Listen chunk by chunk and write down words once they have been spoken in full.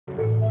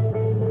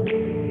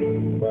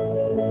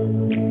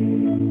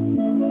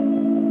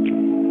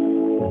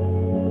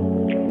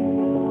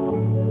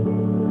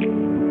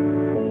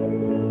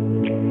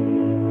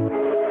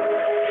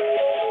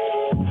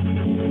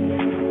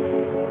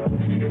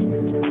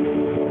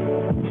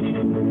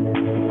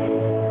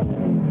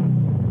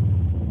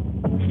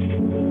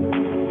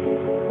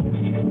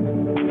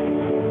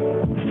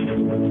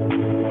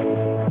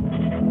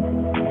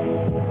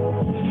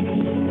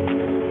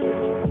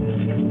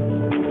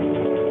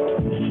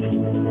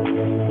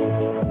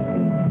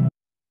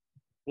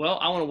Well,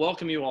 I want to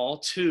welcome you all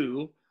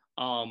to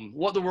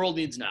What the World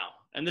Needs Now.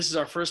 And this is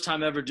our first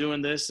time ever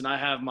doing this. And I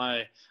have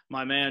my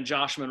man,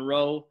 Josh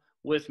Monroe,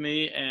 with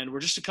me. And we're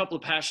just a couple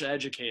of passionate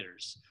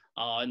educators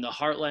in the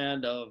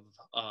heartland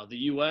of the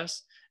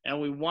U.S. And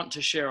we want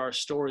to share our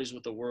stories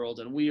with the world.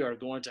 And we are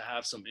going to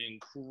have some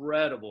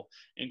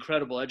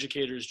incredible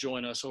educators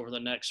join us over the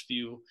next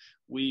few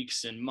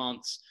weeks and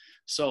months.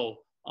 So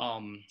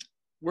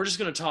we're just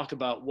going to talk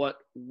about what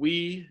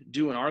we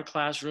do in our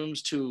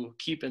classrooms to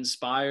keep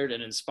inspired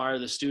and inspire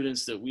the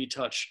students that we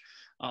touch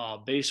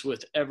base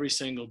with every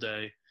single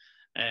day.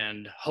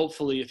 And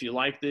hopefully, if you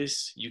like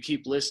this, you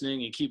keep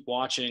listening, you keep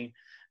watching,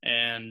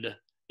 and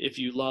if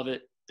you love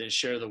it, then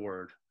share the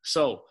word.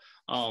 So,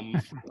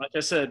 like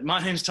I said,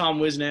 my name's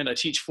Whisinnand. I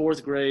teach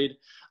fourth grade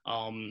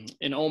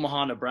in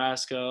Omaha,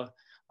 Nebraska,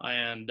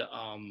 and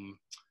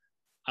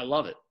I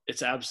love it.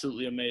 It's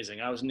absolutely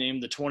amazing. I was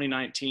named the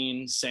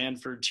 2019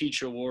 Sanford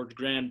Teacher Award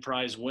Grand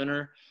Prize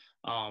winner.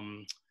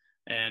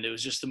 And it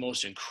was just the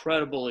most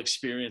incredible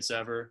experience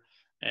ever.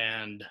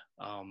 And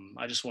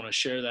I just want to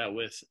share that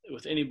with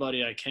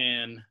anybody I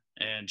can.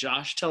 And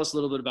Josh, tell us a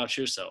little bit about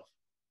yourself.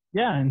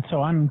 Yeah, and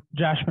so I'm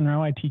Josh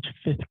Monroe. I teach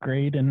fifth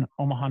grade in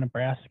Omaha,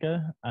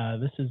 Nebraska.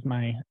 This is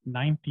my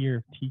 9th year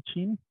of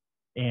teaching.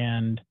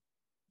 And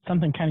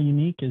something kind of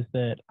unique is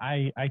that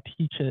I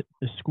teach at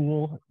the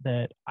school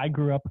that I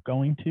grew up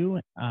going to,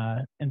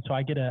 and so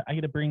I get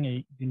to bring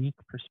a unique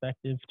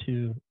perspective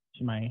to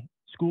my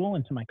school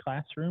and to my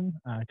classroom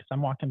because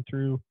I'm walking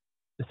through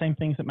the same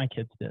things that my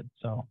kids did.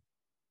 So,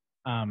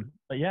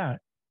 but yeah,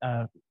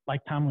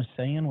 like Tom was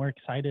saying, we're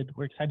excited.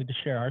 We're excited to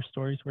share our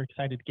stories. We're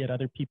excited to get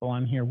other people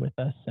on here with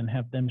us and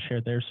have them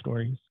share their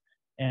stories,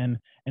 and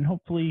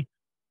hopefully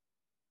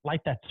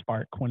light that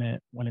spark when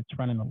it's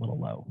running a little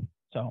low.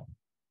 So.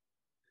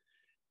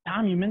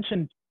 Tom, you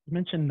mentioned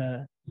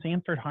the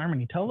Sanford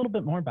Harmony. Tell a little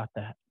bit more about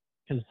that,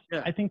 because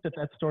I think that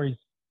story's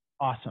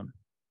awesome.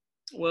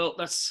 Well,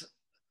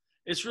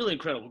 it's really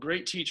incredible.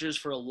 Great teachers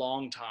for a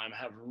long time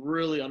have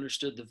really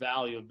understood the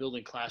value of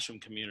building classroom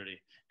community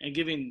and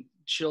giving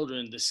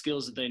children the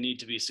skills that they need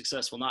to be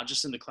successful, not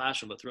just in the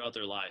classroom, but throughout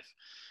their life.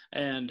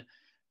 And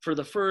for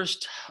the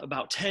first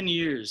about 10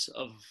 years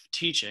of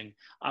teaching,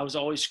 I was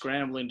always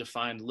scrambling to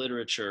find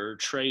literature,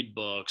 trade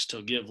books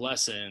to give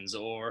lessons,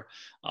 or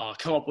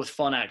come up with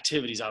fun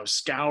activities. I was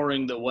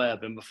scouring the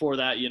web. And before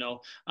that,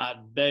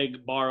 I'd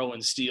beg, borrow,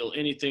 and steal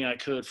anything I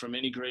could from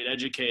any great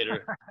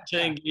educator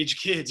to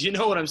engage kids. You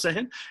know what I'm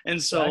saying?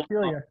 And so, I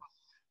feel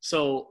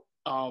you.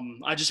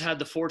 I just had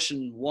the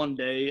fortune one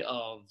day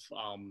of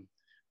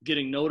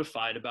getting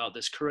notified about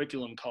this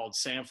curriculum called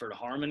Sanford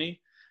Harmony.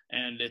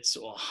 And it's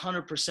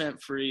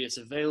 100% free. It's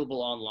available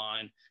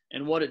online.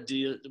 And what it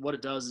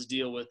does is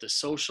deal with the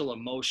social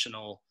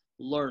emotional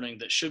learning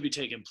that should be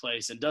taking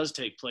place and does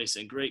take place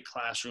in great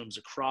classrooms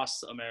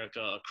across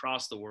America,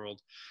 across the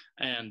world.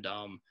 And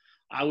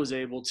I was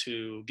able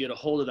to get a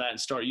hold of that and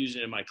start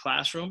using it in my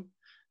classroom,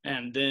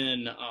 and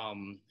then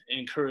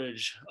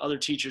encourage other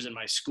teachers in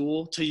my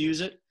school to use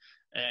it,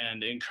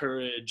 and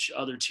encourage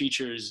other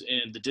teachers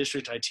in the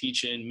district I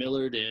teach in,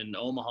 Millard in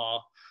Omaha,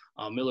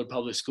 Millard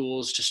Public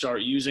Schools, to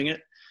start using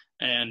it.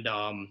 And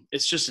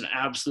it's just an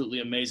absolutely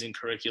amazing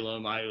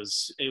curriculum. I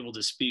was able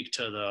to speak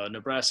to the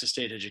Nebraska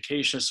State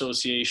Education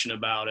Association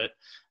about it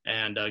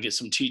and get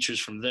some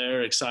teachers from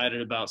there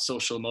excited about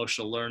social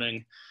emotional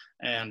learning.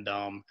 And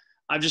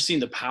I've just seen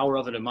the power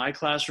of it in my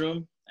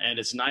classroom. And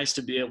it's nice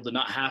to be able to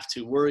not have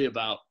to worry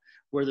about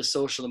where the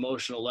social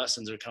emotional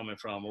lessons are coming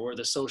from or where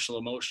the social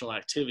emotional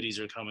activities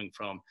are coming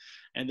from.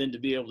 And then to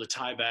be able to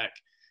tie back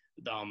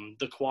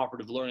the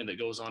cooperative learning that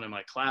goes on in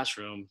my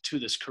classroom to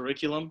this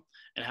curriculum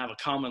and have a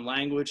common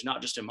language,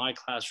 not just in my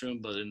classroom,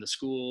 but in the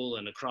school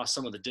and across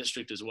some of the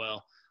district as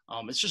well.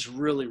 It's just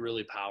really,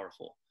 really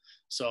powerful.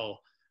 So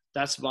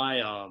that's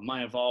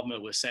my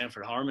involvement with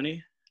Sanford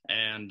Harmony.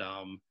 And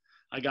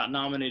I got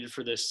nominated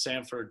for this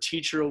Sanford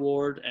Teacher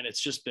Award, and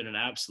it's just been an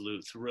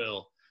absolute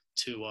thrill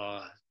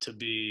to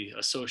be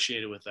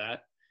associated with that.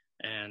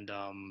 And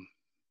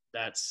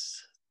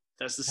that's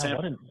the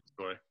Sanford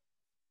story.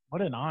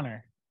 What an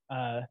honor.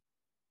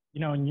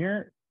 And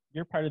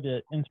you're part of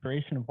the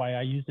inspiration of why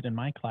I use it in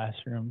my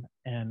classroom.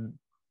 And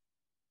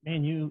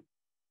man, you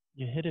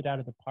hit it out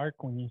of the park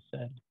when you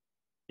said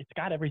it's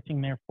got everything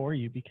there for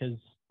you, because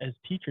as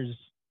teachers,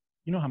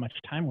 you know how much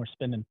time we're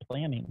spending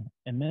planning,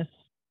 and this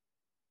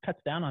cuts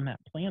down on that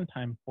plan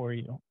time for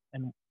you.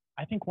 And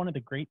I think one of the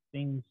great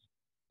things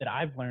that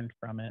I've learned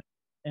from it,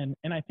 and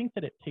I think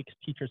that it takes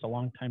teachers a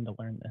long time to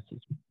learn this,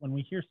 is when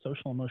we hear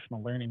social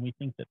emotional learning, we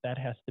think that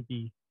has to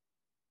be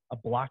a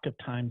block of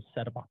time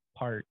set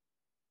apart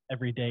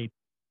every day,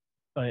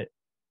 but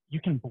you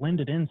can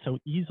blend it in so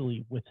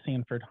easily with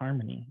Sanford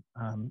Harmony.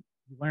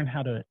 You learn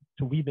how to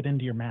weave it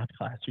into your math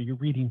class or your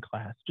reading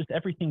class. Just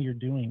everything you're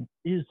doing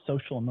is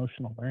social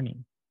emotional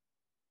learning.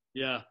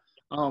 Yeah.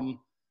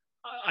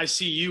 I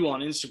see you on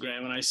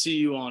Instagram and I see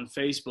you on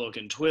Facebook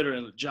and Twitter.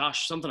 And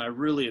Josh, something I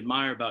really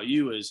admire about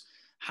you is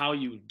how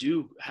you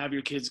do have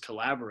your kids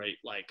collaborate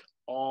like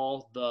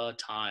all the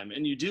time.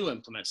 And you do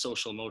implement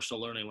social emotional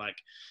learning. Like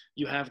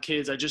you have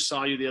kids, I just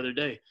saw you the other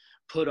day,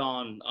 put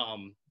on,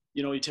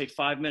 you take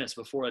 5 minutes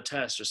before a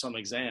test or some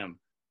exam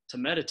to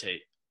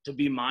meditate, to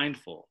be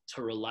mindful,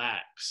 to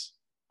relax.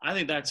 I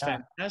think that's Yeah.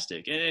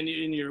 fantastic. And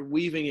you're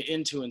weaving it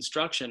into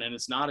instruction, and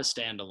it's not a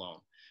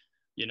standalone,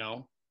 you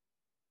know?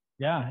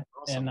 Yeah.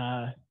 Awesome.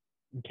 And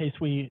in case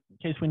we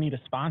need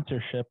a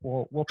sponsorship,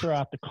 we'll throw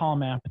out the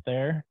Calm app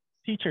there.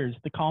 Teachers,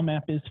 the Calm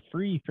app is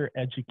free for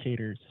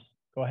educators.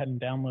 Go ahead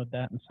and download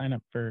that and sign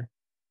up for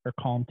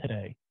Calm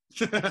today.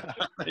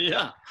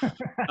 Yeah,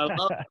 I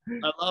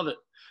love it.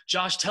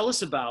 Josh, tell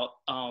us about,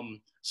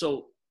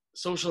 so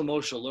social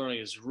emotional learning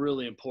is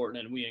really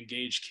important, and we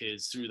engage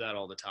kids through that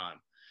all the time.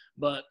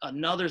 But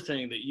another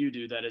thing that you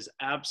do that is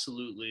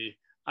absolutely,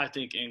 I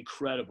think,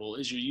 incredible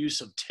is your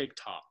use of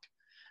TikTok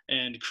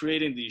and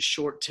creating these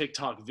short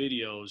TikTok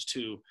videos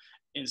to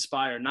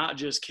inspire not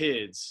just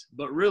kids,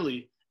 but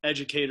really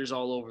educators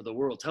all over the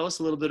world. Tell us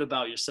a little bit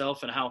about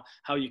yourself and how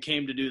you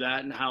came to do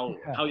that, and how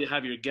you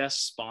have your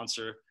guest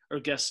sponsor or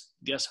guest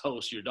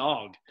host, your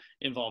dog,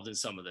 involved in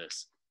some of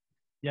this.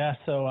 Yeah.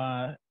 So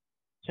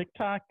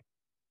TikTok's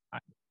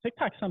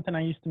something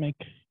I used to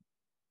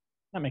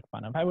not make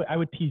fun of. I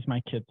would tease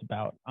my kids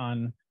about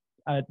on.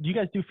 Do you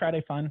guys do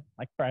Friday fun,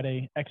 like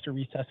Friday extra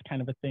recess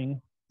kind of a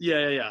thing?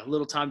 Yeah. A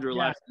little time to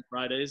relax on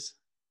Fridays.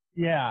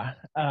 Yeah.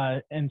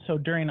 And so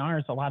during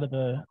ours, a lot of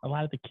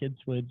the kids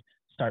would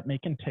start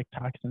making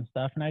TikToks and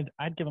stuff, and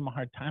I'd give them a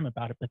hard time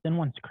about it. But then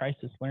once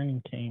crisis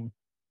learning came,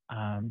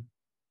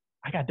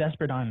 I got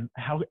desperate on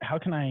how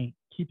can I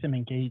keep them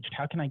engaged?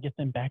 How can I get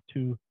them back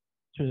to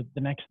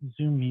the next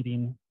Zoom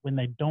meeting when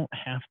they don't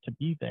have to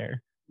be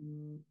there?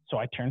 So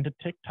I turned to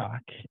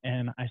TikTok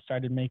and I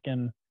started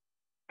making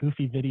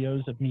goofy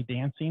videos of me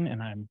dancing,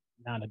 and I'm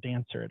not a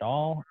dancer at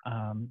all.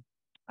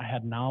 I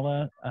had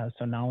Nala,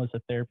 so Nala's a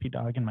therapy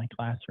dog in my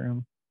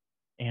classroom,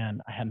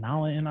 and I had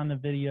Nala in on the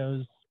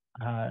videos,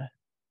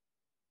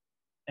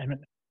 and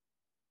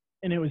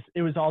it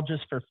was all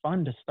just for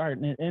fun to start,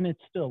 and it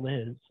still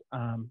is.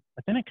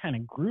 But then it kind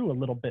of grew a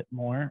little bit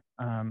more.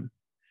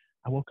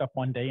 I woke up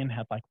one day and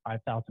had like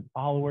 5,000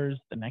 followers.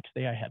 The next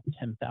day I had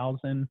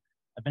 10,000.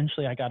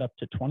 Eventually I got up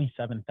to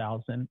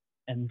 27,000.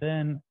 And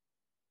then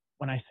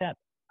when I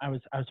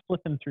was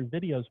flipping through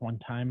videos one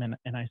time,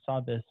 and I saw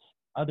this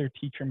other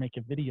teacher make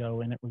a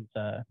video, and it was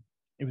a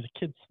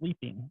kid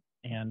sleeping.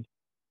 And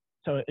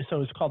so it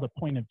was called a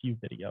point of view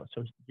video.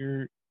 So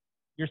you're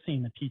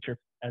seeing the teacher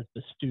as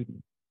the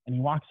student. And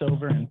he walks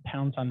over and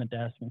pounds on the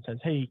desk and says,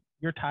 "Hey,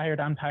 you're tired,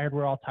 I'm tired,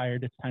 we're all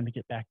tired. It's time to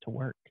get back to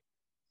work."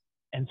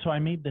 And so I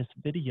made this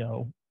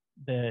video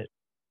that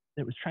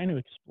was trying to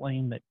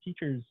explain that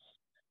teachers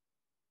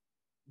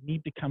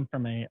need to come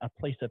from a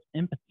place of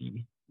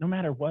empathy, no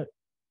matter what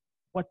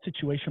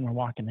situation we're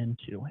walking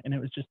into. And it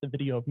was just a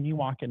video of me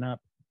walking up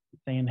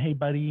saying, "Hey,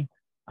 buddy,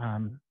 I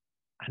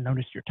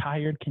noticed you're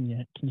tired. Can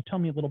you tell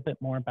me a little bit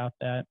more about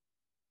that?"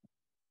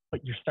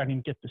 But you're starting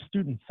to get the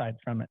student side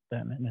from it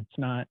then, and it's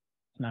not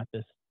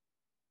this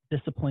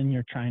discipline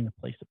you're trying to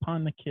place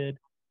upon the kid.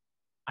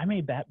 I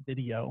made that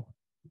video.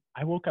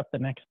 I woke up the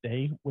next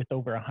day with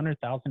over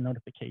 100,000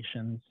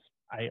 notifications.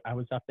 I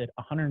was up at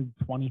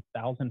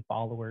 120,000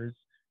 followers.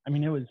 I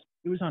mean, it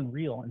was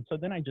unreal. And so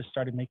then I just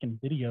started making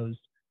videos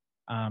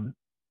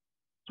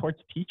towards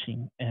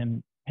teaching.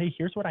 And hey,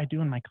 here's what I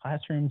do in my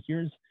classroom.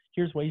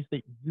 Here's ways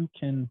that you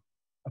can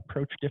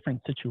approach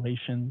different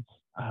situations.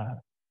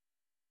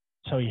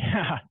 So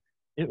yeah,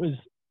 it was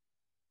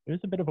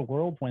a bit of a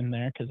whirlwind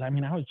there, because I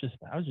mean, I was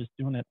just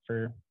doing it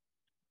for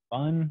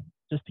fun,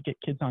 just to get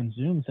kids on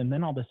Zooms. And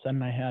then all of a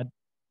sudden I had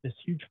this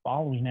huge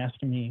following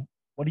asking me,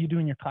 "What do you do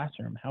in your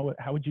classroom? How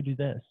would you do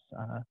this?"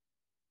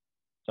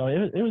 So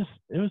it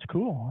was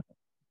cool.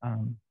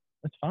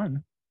 It's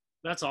fun.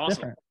 That's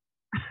awesome.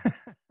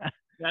 Different.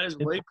 That is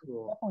way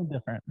cool. Definitely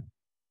different.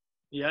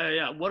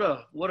 Yeah. What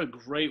a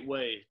great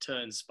way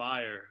to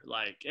inspire.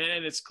 Like,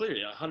 and it's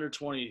clear,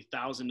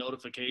 120,000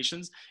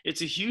 notifications.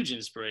 It's a huge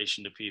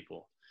inspiration to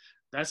people.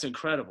 That's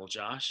incredible,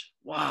 Josh.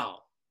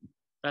 Wow.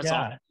 That's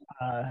awesome.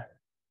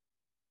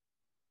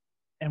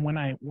 And when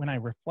I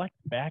reflect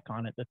back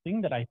on it, the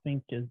thing that I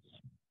think is,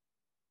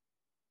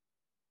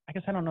 I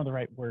guess I don't know the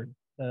right word,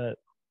 the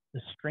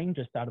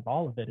strangest out of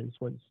all of it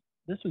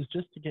this was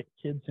just to get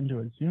kids into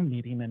a Zoom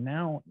meeting. And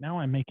now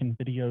I'm making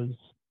videos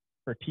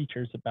for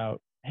teachers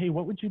about, hey,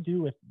 what would you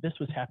do if this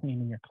was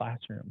happening in your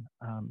classroom?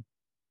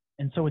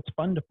 And so it's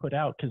fun to put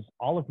out, because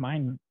all of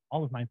my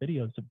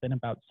videos have been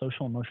about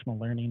social emotional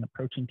learning,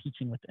 approaching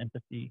teaching with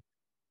empathy.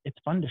 It's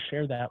fun to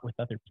share that with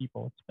other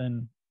people.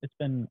 It's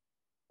been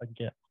a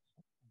gift.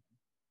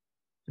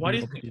 Why do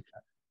you think?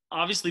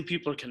 Obviously,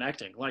 people are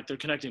connecting. Like, they're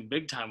connecting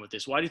big time with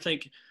this. Why do you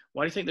think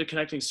they're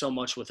connecting so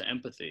much with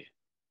empathy,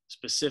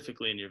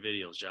 specifically in your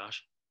videos,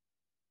 Josh?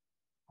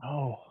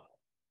 Oh,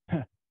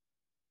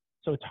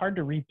 so it's hard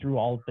to read through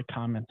all of the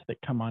comments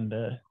that come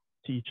onto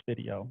each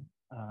video.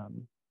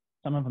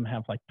 Some of them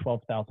have like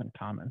 12,000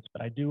 comments,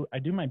 but I do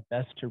my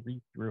best to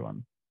read through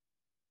them.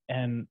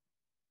 And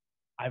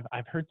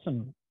I've heard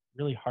some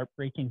really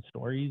heartbreaking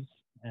stories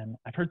And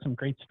I've heard some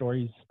great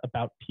stories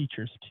about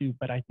teachers too,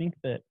 but I think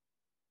that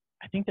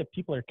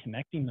people are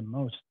connecting the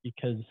most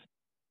because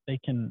they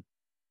can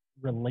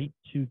relate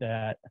to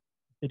that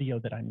video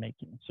that I'm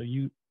making. So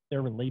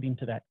they're relating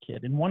to that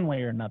kid in one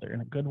way or another,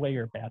 in a good way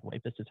or a bad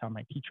way. This is how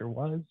my teacher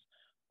was,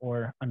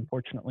 or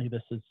unfortunately,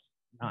 this is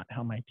not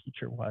how my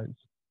teacher was.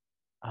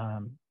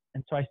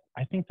 And so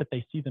I think that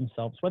they see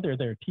themselves, whether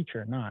they're a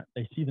teacher or not,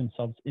 they see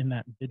themselves in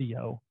that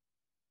video,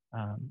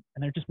 and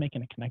they're just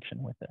making a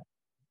connection with it.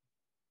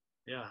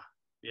 Yeah,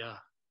 yeah,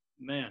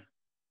 man,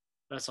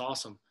 that's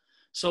awesome.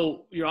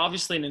 So you're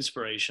obviously an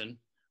inspiration.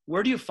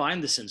 Where do you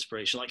find this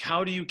inspiration? Like,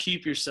 how do you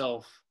keep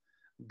yourself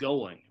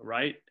going,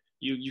 right?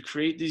 You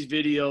create these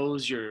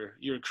videos,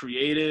 you're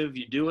creative,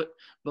 you do it,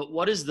 but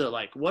what is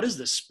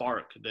the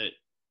spark that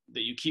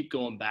you keep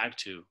going back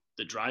to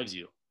that drives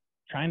you?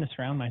 Trying to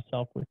surround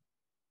myself with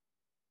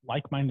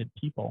like-minded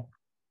people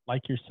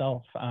like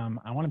yourself.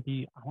 I want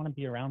to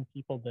be around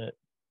people that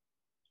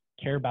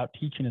care about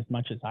teaching as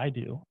much as I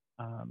do.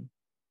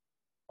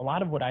 A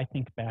lot of what I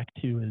think back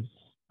to is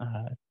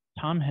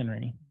Tom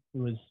Henry, he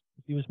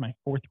was my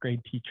fourth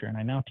grade teacher, and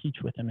I now teach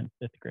with him in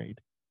fifth grade.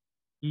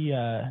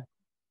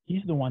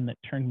 He's the one that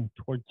turned me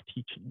towards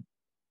teaching.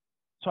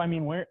 So I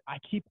mean, I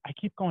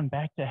keep going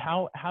back to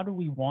how do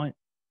we want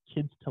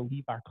kids to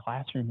leave our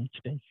classroom each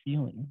day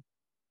feeling?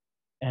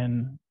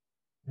 And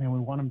we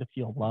want them to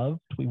feel loved.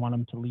 We want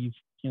them to leave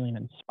feeling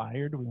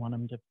inspired. We want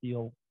them to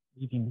feel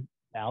leaving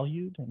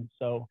valued. And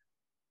so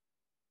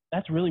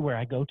that's really where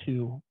I go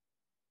to,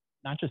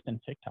 not just in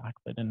TikTok,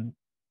 but in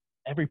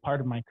every part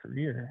of my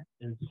career,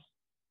 is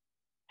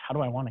how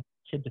do I want a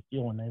kid to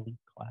feel when they leave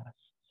class?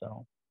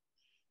 So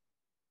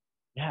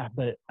yeah,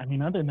 but I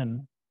mean, other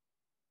than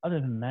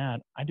that,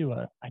 I do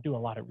a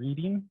lot of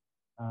reading.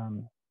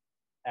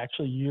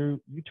 Actually, you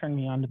turned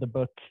me on to the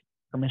book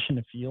Permission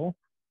to Feel.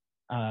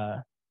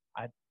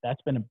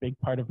 That's been a big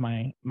part of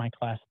my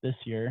class this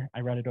year.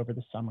 I read it over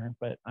the summer,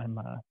 but I've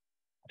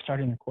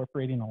started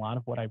incorporating a lot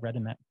of what I read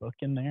in that book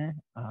in there.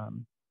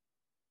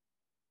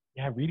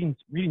 Yeah, reading's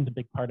a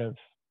big part of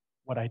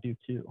what I do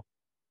too.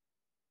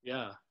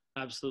 Yeah,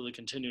 absolutely.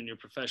 Continuing your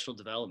professional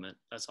development.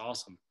 That's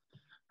awesome.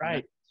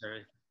 Right.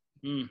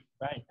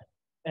 Right.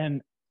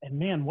 And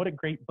man, what a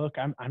great book.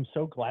 I'm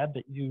so glad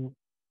that you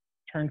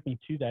turned me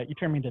to that. You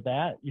turned me to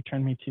that. You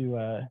turned me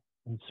to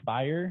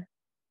Inspire.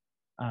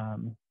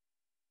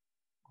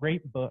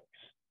 Great books.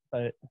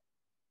 But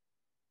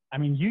I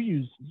mean, you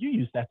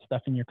use that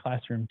stuff in your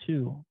classroom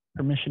too.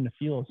 Permission to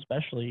Feel,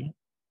 especially.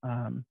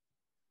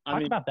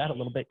 Talk about that a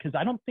little bit, because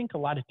I don't think a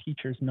lot of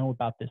teachers know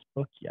about this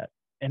book yet.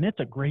 And it's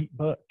a great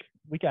book.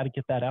 We got to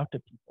get that out to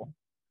people.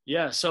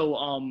 Yeah. So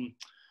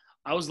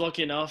I was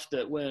lucky enough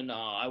that when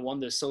I won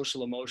this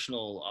social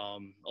emotional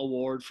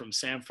award from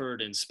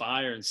Sanford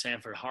Inspire and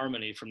Sanford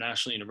Harmony from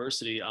National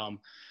University,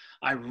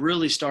 I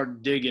really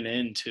started digging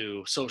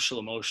into social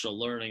emotional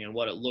learning and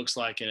what it looks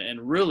like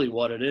and really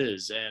what it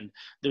is. And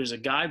there's a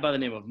guy by the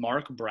name of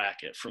Mark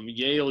Brackett from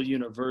Yale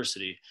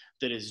University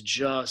that is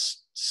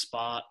just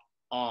spot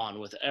on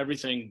with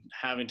everything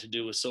having to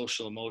do with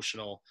social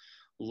emotional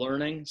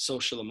learning,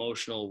 social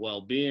emotional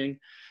well-being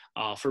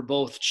for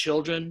both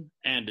children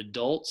and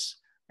adults.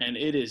 And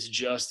it is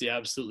just the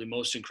absolutely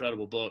most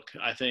incredible book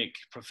I think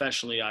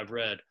professionally I've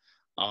read.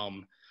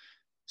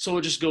 So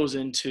it just goes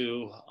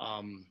into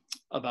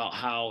about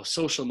how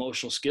social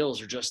emotional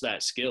skills are just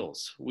that,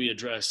 skills. We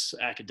address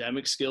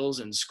academic skills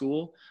in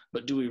school,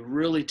 but do we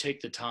really take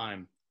the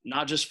time,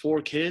 not just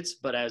for kids,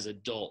 but as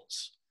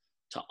adults,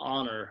 to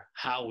honor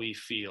how we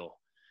feel?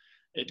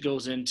 It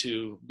goes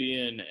into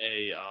being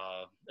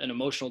an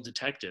emotional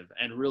detective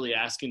and really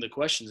asking the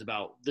questions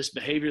about this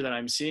behavior that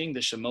I'm seeing,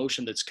 this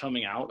emotion that's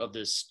coming out of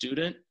this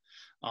student.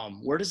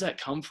 Where does that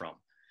come from?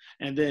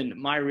 And then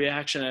my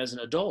reaction as an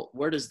adult,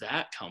 where does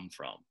that come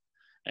from?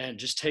 And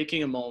just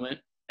taking a moment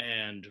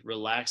and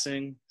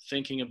relaxing,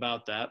 thinking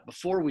about that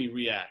before we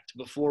react,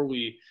 before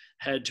we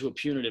head to a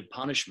punitive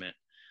punishment.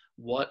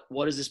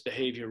 What is this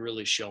behavior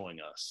really showing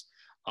us?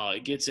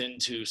 It gets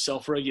into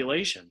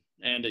self-regulation,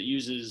 and it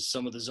uses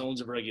some of the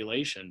zones of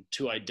regulation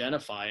to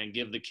identify and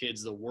give the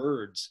kids the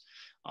words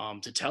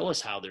to tell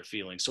us how they're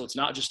feeling. So it's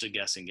not just a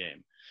guessing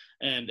game.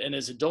 And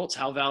as adults,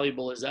 how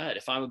valuable is that?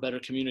 If I'm a better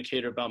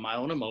communicator about my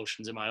own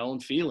emotions and my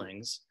own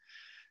feelings,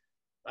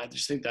 I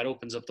just think that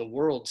opens up the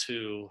world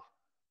to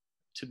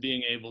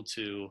being able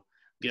to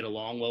get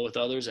along well with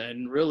others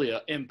and really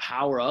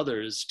empower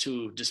others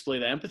to display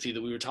the empathy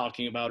that we were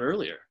talking about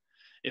earlier.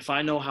 If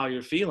I know how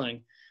you're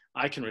feeling,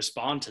 I can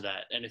respond to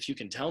that. And if you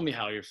can tell me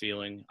how you're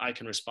feeling, I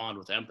can respond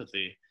with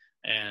empathy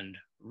and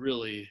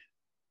really,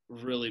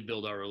 really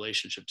build our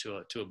relationship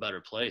to a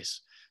better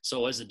place.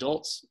 So as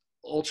adults,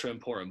 ultra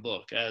important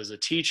book. As a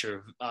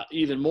teacher,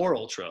 even more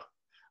ultra.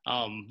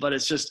 But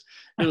it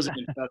was an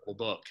incredible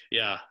book.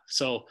 Yeah.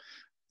 So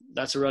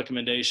that's a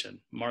recommendation.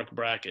 Mark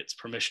Brackett's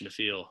Permission to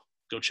Feel.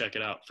 Go check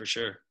it out for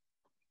sure.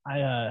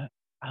 I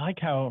like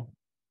how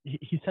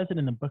he says it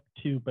in the book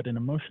too, but an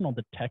emotional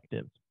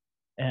detective.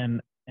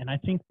 And I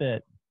think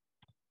that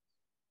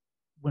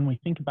when we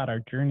think about our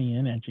journey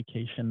in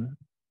education,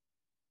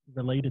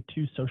 related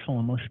to social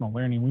emotional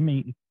learning,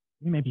 we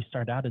maybe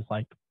start out as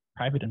like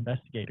private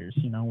investigators.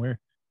 You know,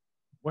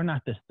 we're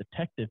not this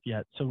detective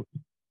yet. So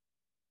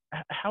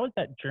how has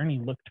that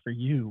journey looked for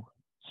you,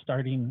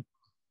 starting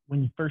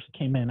when you first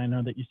came in? I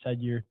know that you said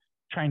you're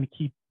trying to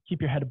keep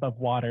your head above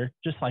water,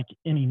 just like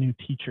any new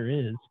teacher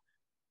is,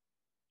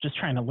 just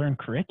trying to learn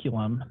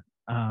curriculum.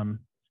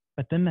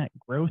 But then that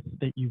growth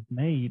that you've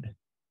made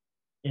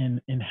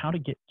in how to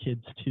get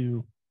kids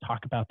to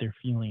talk about their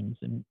feelings,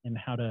 and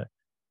how to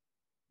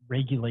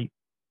regulate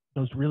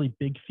those really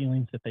big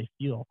feelings that they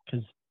feel,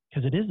 because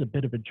it is a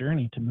bit of a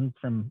journey to move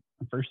from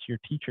a first year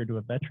teacher to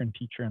a veteran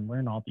teacher and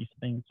learn all these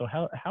things. So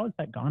how has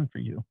that gone for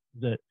you?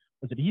 Was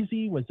it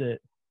easy? Was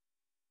it,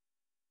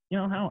 you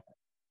know,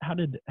 how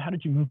did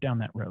you move down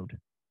that road?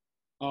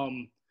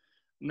 Um,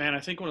 Man,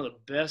 I think one of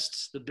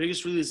the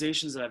biggest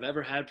realizations that I've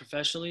ever had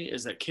professionally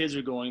is that kids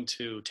are going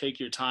to take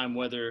your time,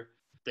 whether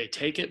they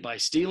take it by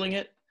stealing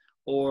it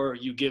or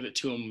you give it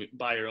to them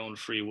by your own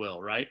free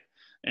will, right?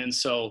 And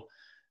so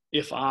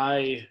if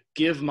I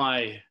give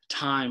my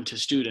time to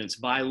students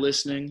by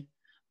listening,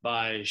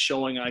 by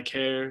showing I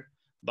care,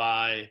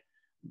 by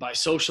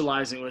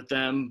socializing with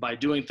them, by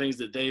doing things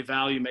that they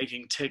value,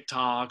 making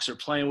TikToks or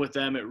playing with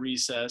them at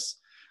recess,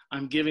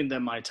 I'm giving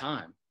them my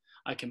time.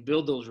 I can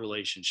build those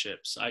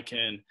relationships. I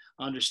can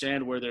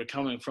understand where they're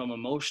coming from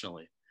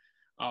emotionally.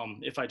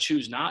 If I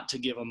choose not to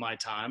give them my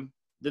time,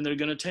 then they're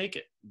going to take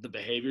it. The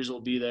behaviors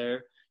will be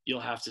there. You'll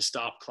have to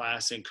stop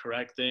class and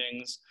correct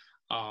things.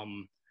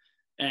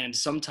 And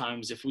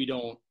sometimes if we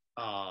don't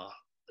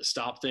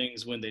stop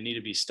things when they need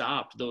to be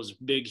stopped, those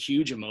big,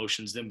 huge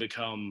emotions then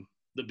become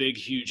the big,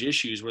 huge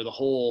issues where the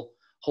whole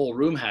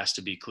room has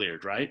to be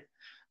cleared, right?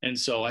 And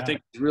so I Yeah.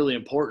 think it's really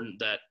important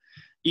that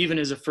even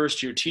as a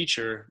first year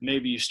teacher,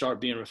 maybe you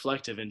start being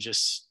reflective and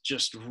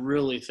just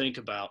really think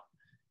about,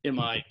 am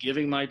I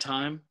giving my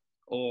time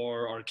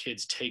or are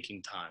kids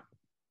taking time?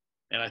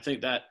 And I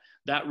think that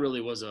really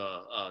was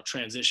a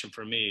transition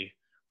for me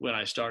when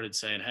I started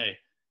saying, hey,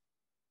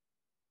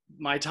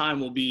 my time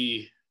will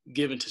be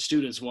given to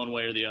students one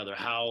way or the other.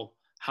 How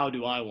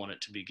do I want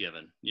it to be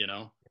given, you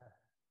know?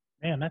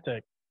 Man, that's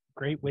a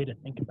great way to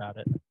think about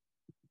it.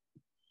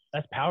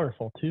 That's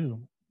powerful too.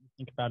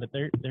 Think about it.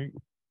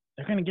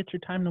 They're going to get your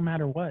time no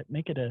matter what.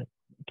 Make it a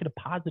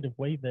positive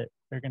way that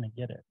they're going to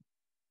get it.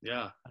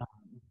 Yeah, Um,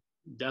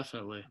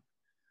 definitely.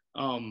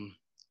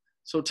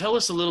 So tell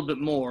us a little bit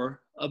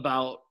more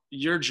about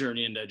your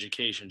journey into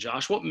education,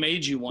 Josh. What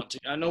made you want to?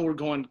 I know we're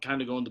going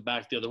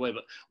back the other way,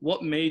 but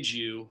what made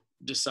you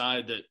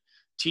decide that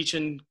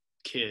teaching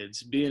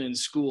kids, being in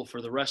school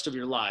for the rest of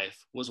your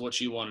life, was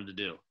what you wanted to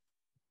do?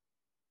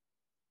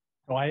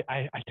 so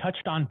I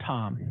touched on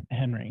Tom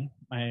Henry,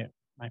 my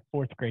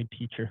fourth grade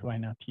teacher who I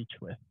now teach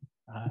with.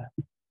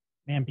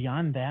 Man,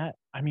 beyond that,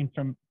 I mean,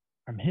 from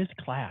his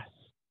class,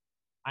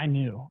 I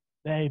knew,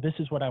 hey, this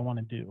is what I want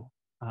to do.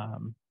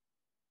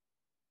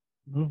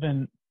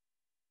 Moving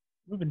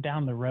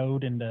down the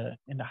road into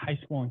high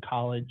school and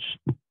college,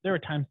 there were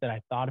times that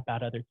I thought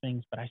about other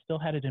things, but I still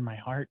had it in my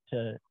heart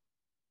to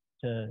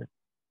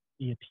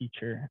be a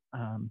teacher.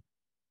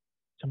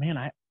 So man,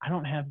 I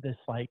don't have this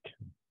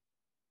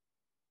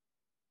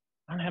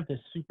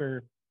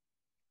super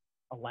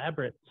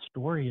elaborate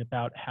story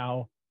about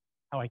how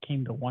I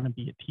came to want to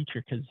be a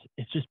teacher, because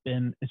it's just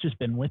been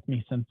with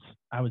me since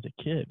I was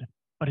a kid.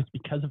 But it's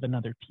because of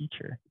another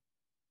teacher.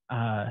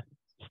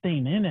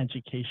 Staying in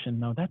education,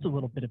 though, that's a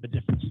little bit of a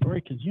different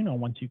story, because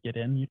once you get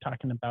in, you're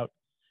talking about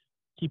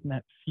keeping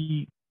that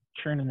feet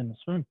churning in the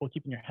swimming pool,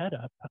 keeping your head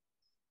up.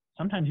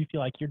 Sometimes you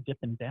feel like you're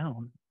dipping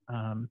down,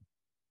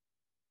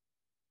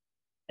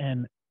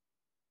 and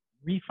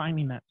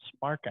refinding that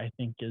spark, I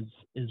think,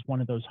 is one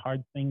of those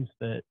hard things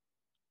that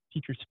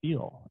teachers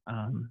feel.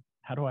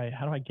 How do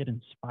I get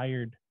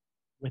inspired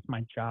with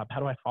my job? How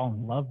do I fall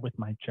in love with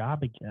my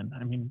job again?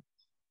 I mean,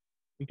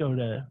 we go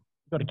to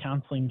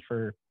counseling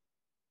for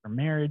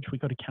marriage. We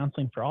go to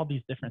counseling for all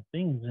these different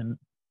things, and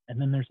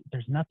then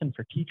there's nothing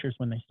for teachers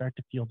when they start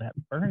to feel that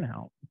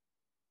burnout.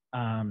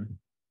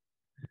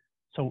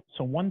 So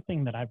one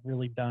thing that I've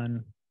really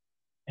done,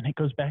 and it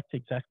goes back to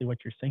exactly what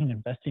you're saying,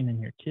 investing in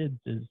your kids,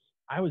 is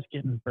I was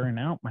getting burnt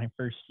out my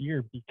first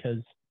year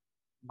because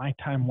my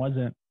time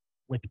wasn't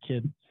with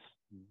kids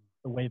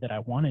the way that I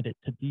wanted it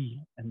to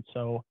be. And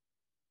so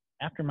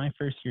after my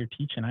first year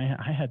teaching,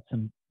 I had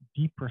some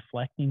deep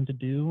reflecting to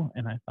do,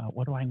 and I thought,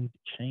 what do I need to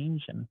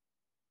change?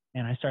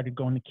 And I started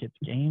going to kids'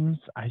 games.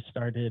 I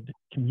started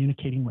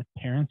communicating with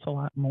parents a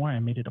lot more. I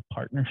made it a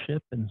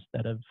partnership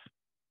instead of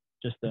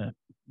just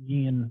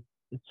me and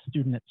the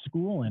student at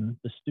school and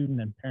the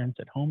student and parents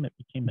at home. It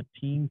became a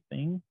team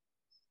thing.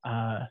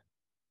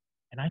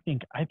 And I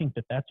think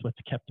that that's what's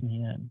kept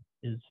me in,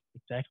 is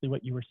exactly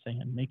what you were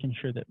saying, making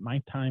sure that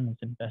my time is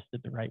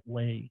invested the right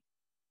way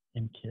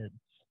in kids.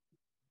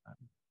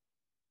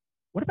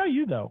 What about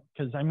you though?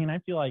 Because I mean, I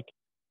feel like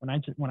when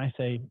I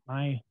say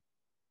my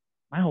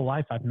whole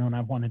life I've known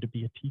I've wanted to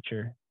be a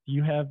teacher. Do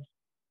you have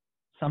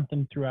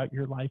something throughout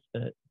your life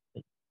that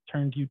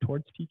turned you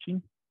towards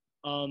teaching?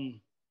 I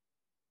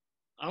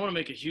want to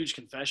make a huge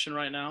confession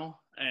right now.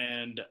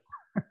 And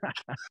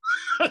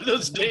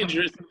that's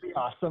dangerous. Be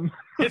awesome.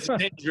 It's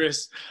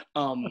dangerous.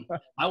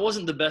 I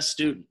wasn't the best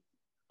student.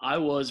 I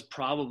was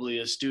probably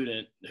a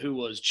student who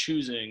was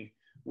choosing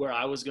where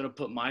I was going to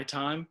put my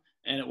time,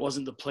 and it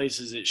wasn't the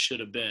places it should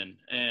have been.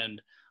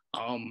 And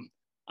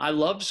I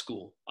loved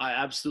school. I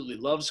absolutely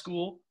loved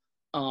school.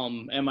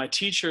 And my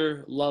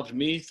teacher loved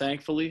me,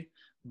 thankfully,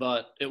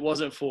 but it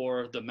wasn't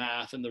for the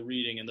math and the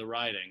reading and the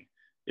writing.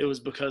 It was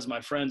because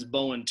my friends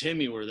Bo and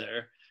Timmy were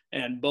there,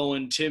 and Bo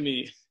and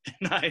Timmy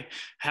and I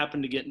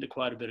happened to get into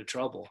quite a bit of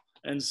trouble.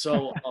 And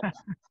so,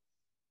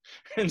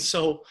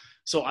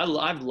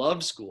 I've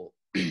loved school.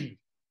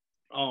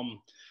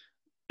 um,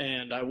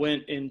 and I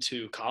went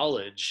into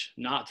college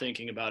not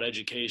thinking about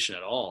education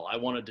at all. I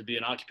wanted to be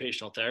an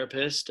occupational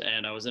therapist,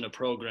 and I was in a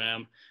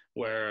program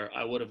where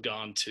I would have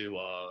gone to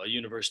a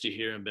university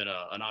here and been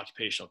an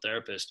occupational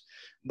therapist.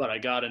 But I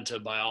got into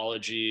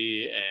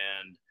biology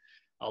and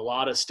a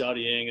lot of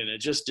studying, and it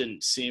just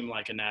didn't seem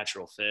like a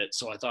natural fit.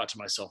 So I thought to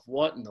myself,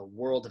 what in the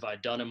world have I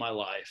done in my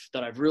life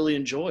that I've really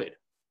enjoyed?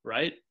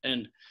 Right.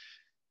 And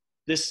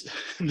this,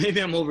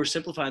 maybe I'm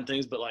oversimplifying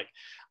things, but like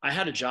I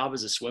had a job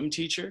as a swim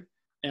teacher,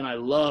 and I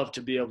loved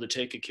to be able to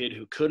take a kid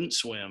who couldn't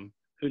swim,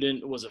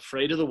 was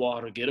afraid of the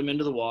water, get them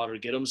into the water,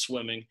 get them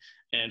swimming.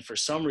 And for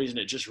some reason,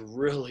 it just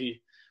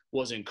really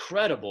was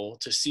incredible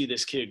to see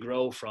this kid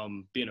grow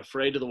from being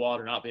afraid of the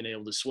water, not being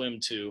able to swim,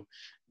 to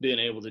being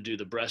able to do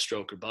the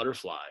breaststroke or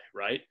butterfly.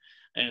 Right.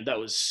 And that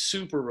was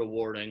super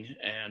rewarding.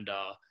 And,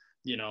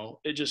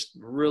 it just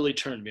really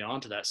turned me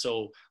on to that.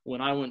 So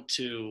when I went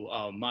to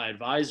my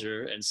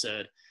advisor and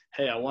said,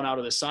 hey, I want out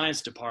of the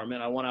science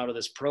department, I want out of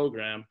this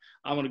program,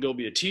 I want to go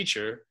be a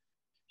teacher,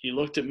 he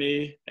looked at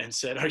me and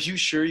said, are you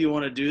sure you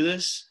want to do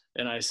this?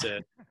 And I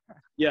said,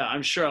 yeah,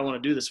 I'm sure I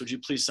want to do this. Would you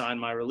please sign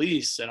my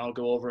release? And I'll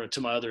go over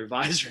to my other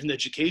advisor in the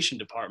education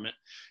department.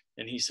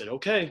 And he said,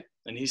 okay.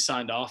 And he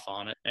signed off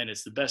on it. And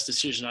it's the best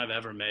decision I've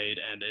ever made.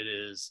 And it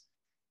is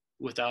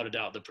without a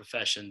doubt the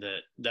profession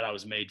that I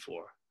was made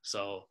for.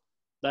 So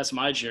that's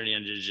my journey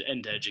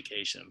into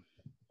education.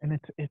 And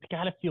it's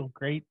got to feel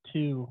great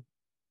to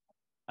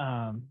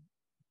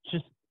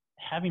just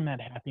having that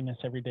happiness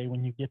every day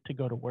when you get to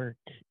go to work.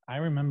 I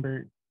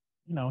remember,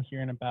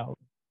 hearing about,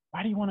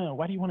 why do you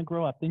want to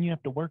grow up? Then you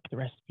have to work the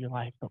rest of your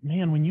life. But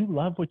man, when you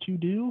love what you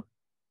do,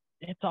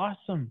 it's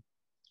awesome.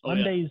 Oh,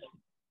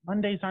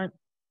 Mondays aren't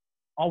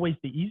always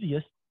the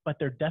easiest, but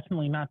they're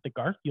definitely not the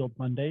Garfield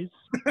Mondays.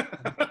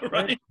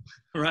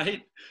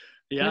 Right.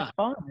 Yeah.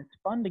 It's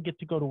fun to get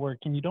to go to work,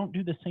 and you don't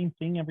do the same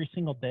thing every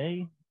single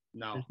day.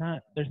 No.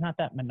 There's not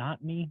that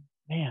monotony.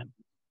 Man,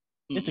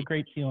 it's a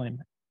great feeling.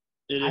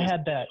 It is.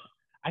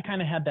 I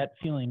kind of had that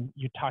feeling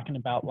you're talking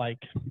about, like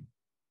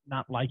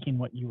not liking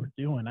what you were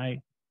doing.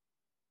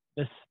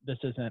 This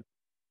isn't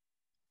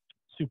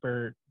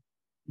super,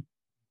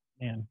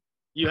 man.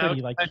 You have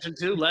a question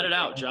too? Let it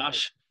out,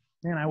 Josh.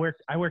 Man, I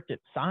worked at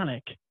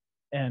Sonic,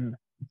 and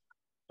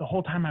the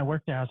whole time I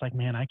worked there, I was like,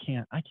 man, I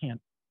can't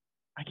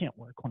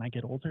work when I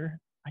get older.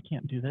 I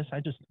can't do this. I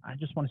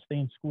just want to stay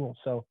in school.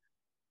 So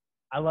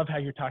I love how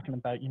you're talking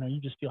about,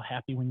 you just feel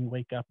happy when you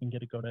wake up and get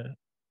to go to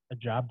a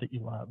job that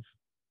you love.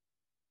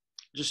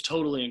 Just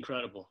totally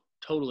incredible.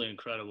 Totally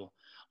incredible.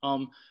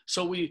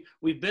 So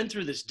we've been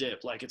through this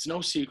dip. Like, it's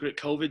no secret,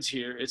 COVID's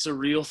here. It's a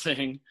real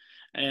thing.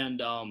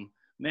 And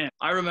man,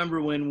 I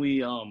remember when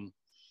we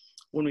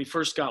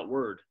first got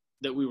word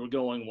that we were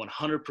going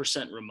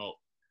 100% remote.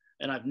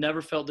 And I've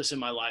never felt this in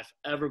my life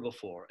ever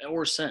before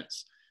or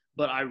since.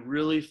 But I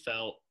really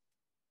felt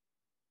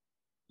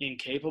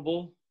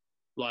incapable,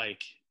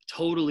 like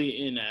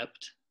totally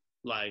inept,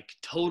 like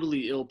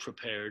totally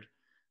ill-prepared.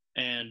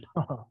 And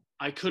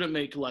I couldn't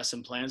make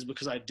lesson plans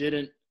because I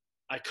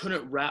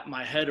couldn't wrap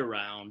my head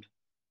around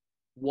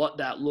what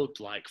that looked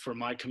like for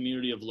my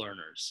community of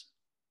learners.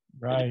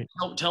 Right.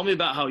 Tell me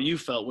about how you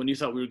felt when you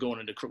thought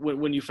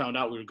when you found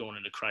out we were going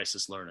into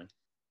crisis learning.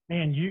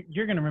 Man,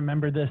 you're going to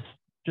remember this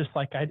just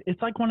like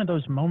it's like one of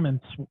those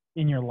moments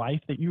in your life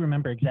that you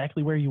remember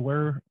exactly where you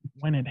were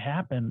when it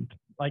happened,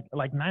 like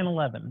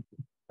 9/11.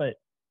 But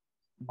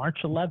March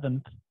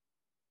 11th,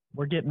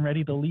 we're getting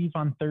ready to leave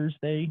on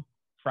Thursday.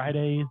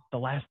 Friday is the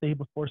last day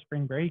before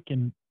spring break,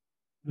 and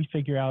we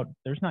figure out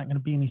there's not going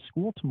to be any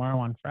school tomorrow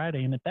on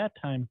Friday. And at that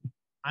time,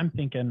 I'm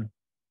thinking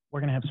we're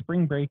going to have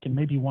spring break and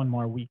maybe one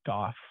more week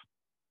off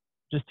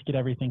just to get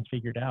everything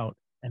figured out.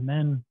 And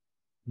then,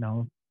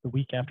 the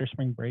week after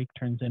spring break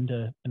turns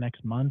into the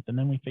next month, and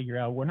then we figure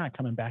out we're not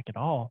coming back at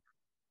all.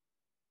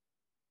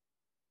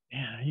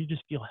 Man, you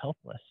just feel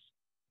helpless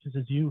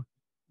because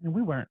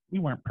we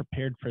weren't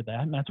prepared for that.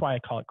 And that's why I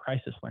call it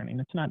crisis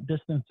learning. It's not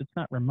distance. It's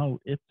not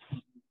remote. It's,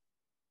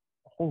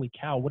 holy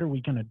cow, what are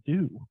we going to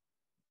do?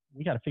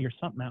 We got to figure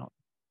something out.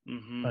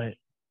 Mm-hmm. But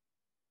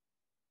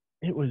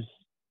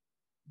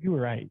you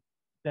were right.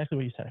 Exactly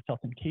what you said. I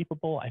felt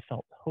incapable. I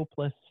felt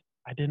hopeless.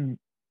 I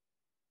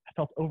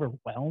felt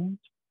overwhelmed.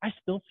 I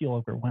still feel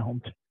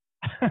overwhelmed.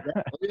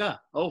 Yeah.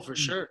 Oh, for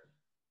sure.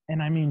 And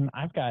I mean,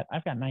 I've got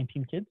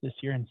 19 kids this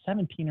year, and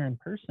 17 are in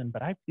person,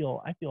 but I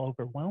feel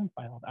overwhelmed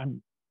by all that.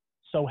 I'm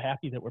so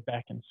happy that we're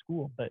back in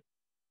school, but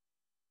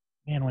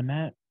man,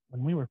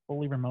 when we were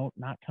fully remote,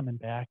 not coming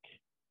back,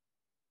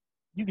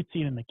 you could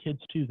see it in the kids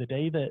too. The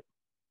day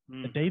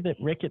that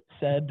Ricketts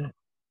said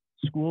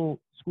schools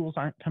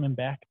aren't coming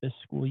back this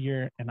school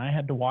year, and I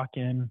had to walk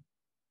in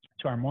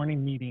to our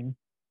morning meeting.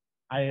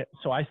 I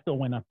still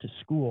went up to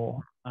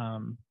school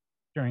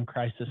during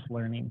crisis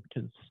learning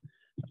because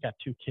I've got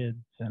two kids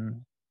and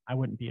I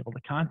wouldn't be able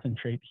to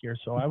concentrate here.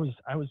 So I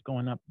was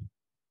going up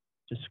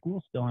to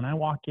school still, and I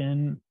walk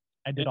in.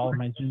 I did all of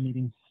my Zoom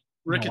meetings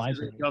in the Ricketts is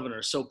library. the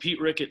governor. So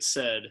Pete Ricketts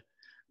said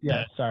Yeah,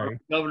 that sorry.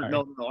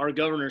 our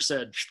governor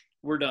said,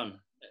 we're done.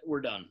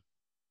 We're done.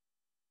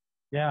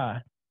 Yeah.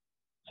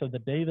 So the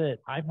day that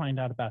I find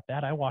out about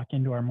that, I walk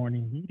into our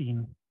morning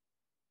meeting.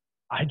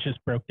 I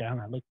just broke down.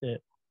 I looked at,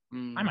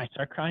 I might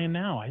start crying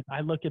now.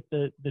 I look at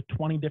the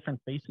 20 different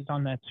faces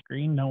on that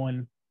screen,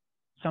 knowing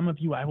some of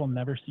you I will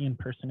never see in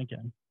person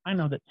again. I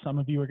know that some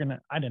of you are going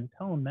to, I didn't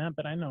tell them that,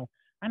 but I know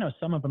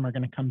some of them are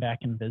going to come back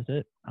and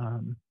visit.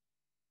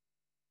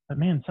 But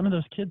man, some of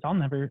those kids I'll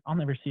never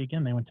see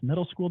again. They went to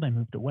middle school. They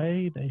moved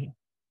away.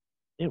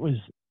 It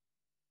was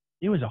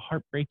a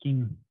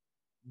heartbreaking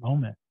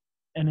moment.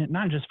 And it,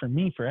 not just for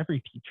me, for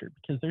every teacher,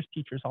 because there's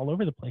teachers all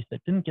over the place that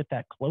didn't get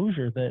that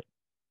closure that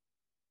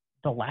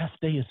the last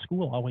day of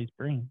school always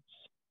brings.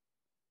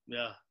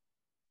 Yeah.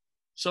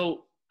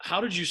 So how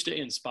did you stay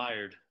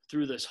inspired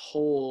through this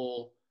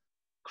whole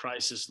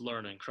crisis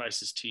learning,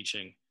 crisis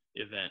teaching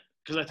event?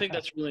 Because I think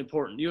that's really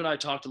important. You and I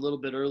talked a little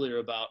bit earlier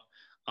about,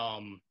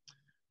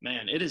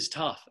 man, it is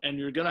tough, and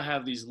you're gonna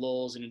have these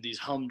lulls and these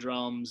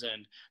humdrums,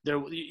 and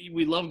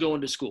we love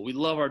going to school, we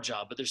love our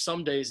job, but there's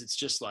some days it's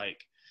just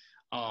like,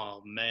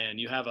 oh man,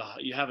 you have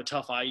a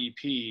tough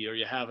IEP, or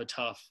you have a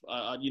tough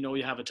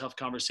you have a tough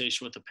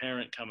conversation with a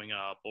parent coming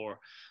up, or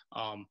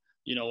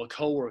a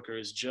coworker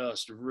is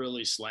just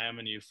really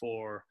slamming you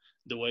for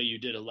the way you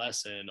did a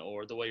lesson,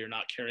 or the way you're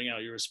not carrying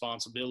out your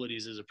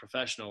responsibilities as a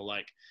professional.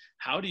 Like,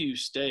 how do you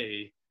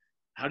stay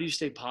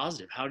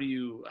positive? How do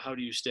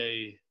you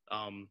stay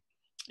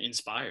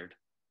inspired?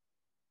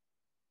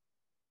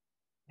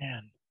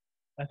 Man,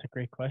 that's a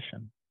great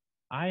question.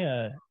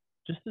 I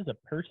just as a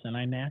person,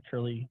 I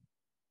naturally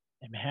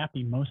am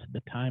happy most of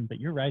the time, but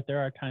you're right. There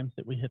are times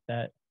that we hit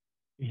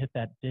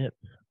that dip.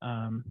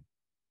 And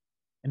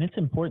it's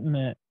important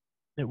that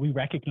we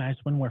recognize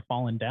when we're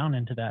falling down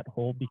into that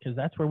hole, because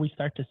that's where we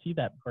start to see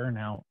that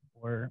burnout,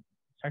 or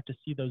start to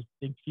see those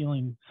big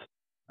feelings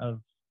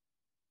of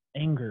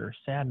anger or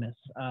sadness.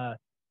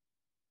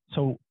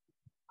 So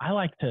I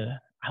like to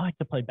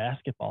play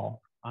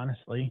basketball,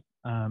 honestly.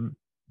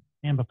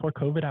 And before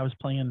COVID, I was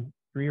playing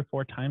 3 or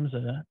 4 times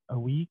a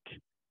week,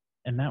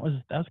 and that was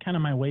kind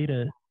of my way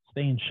to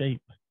stay in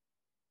shape.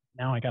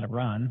 Now I got to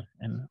run,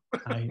 and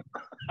I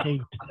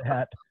hate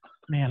that.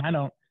 Man, I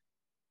don't.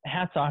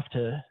 Hats off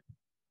to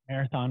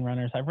marathon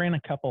runners. I've ran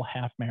a couple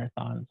half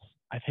marathons.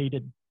 I've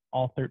hated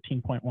all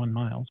 13.1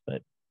 miles,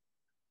 but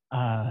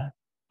I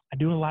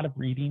do a lot of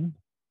reading.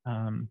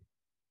 Man,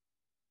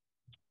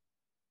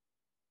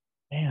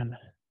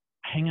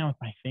 hang out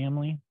with my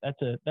family.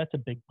 That's a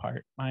big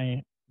part.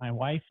 My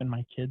wife and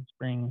my kids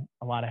bring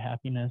a lot of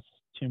happiness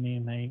to me,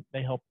 and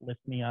they help lift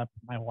me up.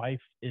 My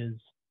wife is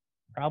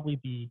probably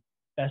the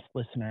best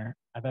listener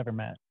I've ever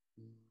met.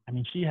 I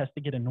mean, she has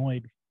to get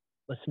annoyed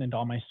listening to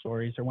all my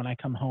stories, or when I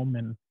come home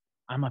and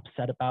I'm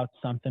upset about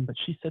something, but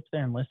she sits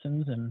there and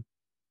listens, and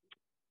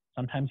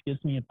sometimes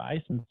gives me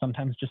advice, and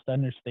sometimes just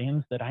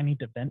understands that I need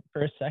to vent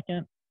for a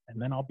second,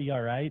 and then I'll be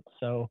all right.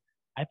 So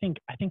I think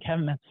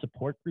having that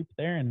support group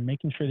there, and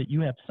making sure that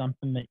you have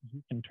something that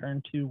you can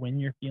turn to when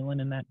you're feeling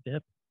in that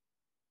dip,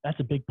 that's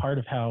a big part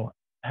of how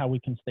we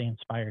can stay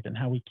inspired, and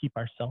how we keep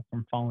ourselves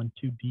from falling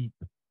too deep.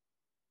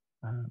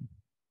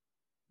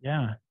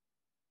 Yeah.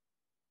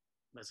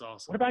 That's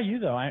awesome. What about you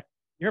though?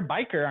 You're a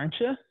biker, aren't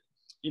you?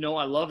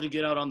 I love to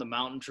get out on the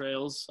mountain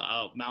trails.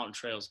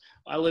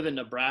 I live in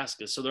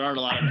Nebraska, so there aren't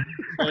a lot of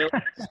trails.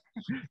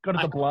 Go to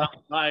the bluff.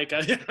 Bike.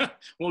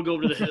 We'll go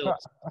over to the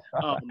hills.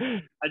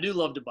 I do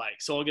love to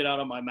bike, so I'll get out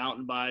on my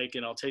mountain bike,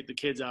 and I'll take the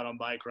kids out on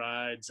bike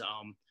rides.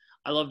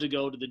 I love to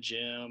go to the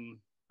gym.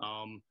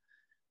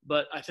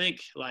 But I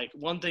think, like,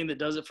 one thing that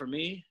does it for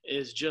me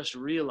is just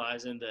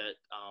realizing that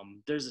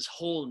there's this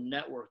whole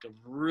network of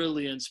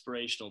really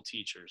inspirational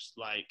teachers,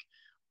 like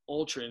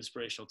ultra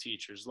inspirational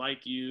teachers, like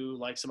you,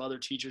 like some other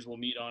teachers we'll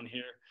meet on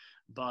here.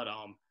 But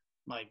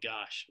my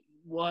gosh,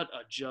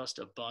 just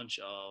a bunch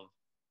of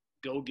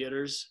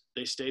go-getters.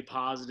 They stay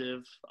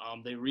positive.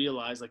 They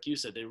realize, like you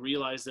said, they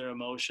realize their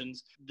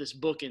emotions. This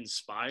book,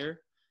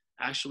 Inspire,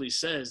 actually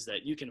says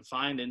that you can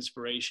find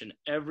inspiration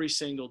every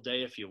single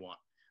day if you want,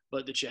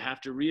 but that you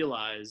have to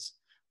realize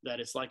that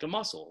it's like a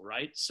muscle,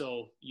 right?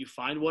 So you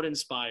find what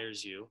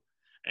inspires you.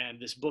 And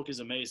this book is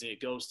amazing.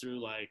 It goes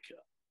through, like,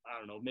 I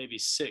don't know, maybe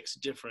 6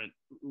 different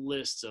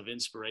lists of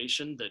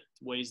inspiration, that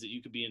ways that you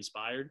could be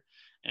inspired.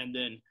 And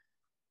then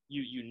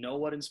you know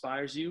what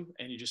inspires you,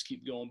 and you just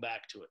keep going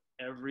back to it.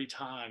 Every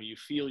time you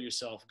feel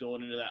yourself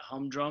going into that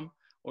humdrum,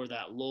 or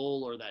that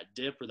lull, or that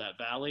dip, or that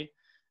valley.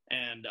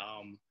 And,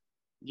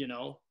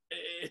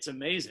 it's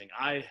amazing.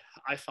 I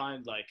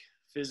find, like,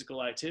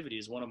 physical activity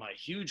is one of my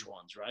huge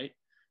ones, right?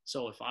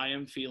 So if I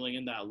am feeling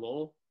in that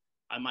lull,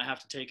 I might have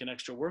to take an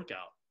extra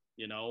workout,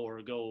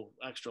 or go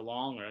extra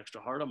long or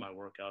extra hard on my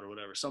workout or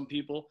whatever. Some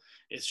people,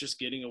 it's just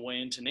getting away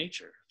into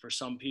nature. For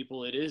some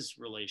people, it is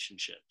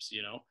relationships,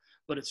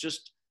 but it's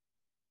just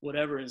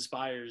whatever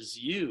inspires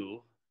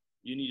you,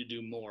 you need to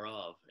do more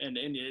of. And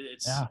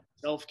it's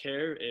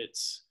self-care,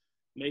 it's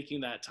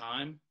making that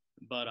time.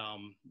 But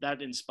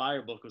that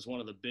Inspire book was one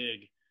of the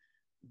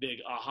big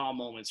aha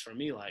moments for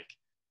me. Like,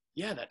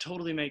 yeah, that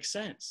totally makes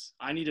sense.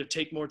 I need to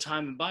take more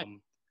time and buy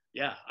them.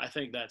 Yeah, I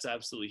think that's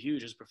absolutely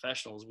huge. As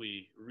professionals,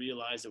 we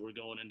realize that we're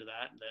going into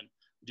that and then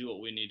do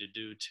what we need to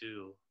do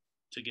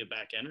to get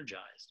back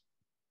energized.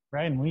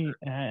 Right.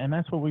 And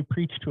that's what we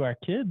preach to our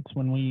kids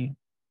when we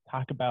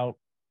talk about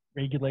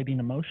regulating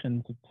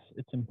emotions.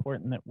 It's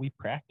important that we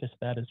practice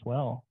that as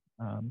well.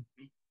 And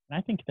I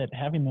think that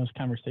having those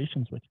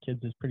conversations with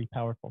kids is pretty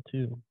powerful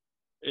too.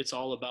 It's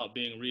all about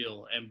being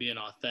real and being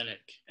authentic.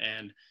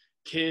 And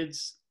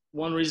kids,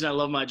 one reason I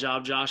love my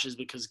job, Josh, is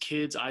because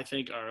kids, I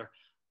think, are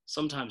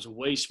sometimes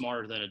way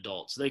smarter than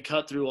adults. They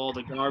cut through all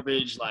the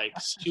garbage like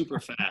super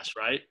fast,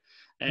 right?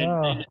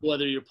 And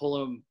whether you're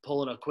pulling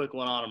a quick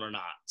one on them or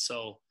not.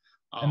 So,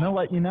 and they'll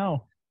let you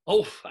know.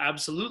 Oh,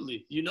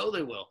 absolutely. They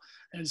will.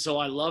 And so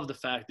I love the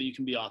fact that you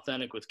can be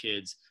authentic with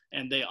kids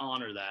and they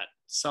honor that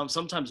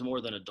sometimes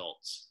more than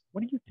adults.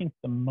 What do you think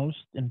the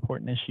most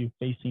important issue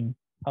facing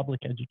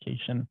public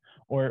education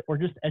or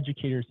just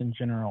educators in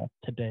general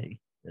today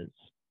is?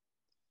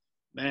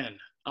 Man,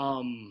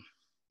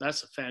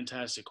 that's a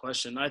fantastic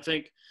question. I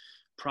think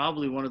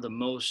probably one of the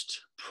most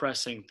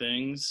pressing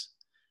things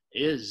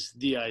is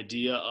the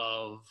idea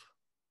of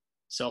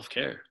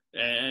self-care.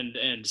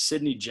 And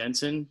Sydney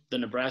Jensen, the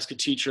Nebraska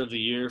Teacher of the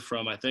Year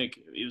from, I think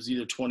it was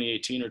either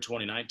 2018 or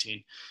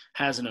 2019,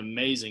 has an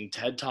amazing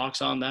TED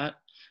Talks on that.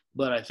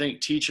 But I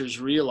think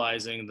teachers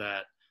realizing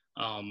that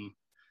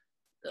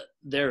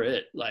they're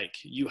it. Like,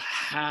 you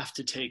have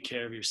to take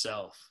care of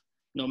yourself,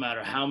 no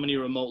matter how many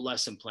remote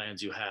lesson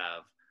plans you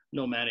have,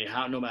 no matter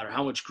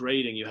how much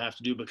grading you have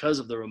to do because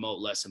of the remote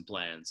lesson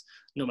plans,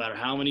 no matter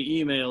how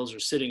many emails are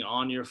sitting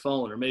on your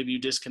phone, or maybe you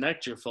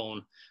disconnect your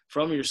phone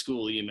from your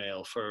school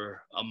email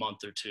for a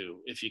month or two,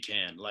 if you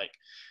can. Like,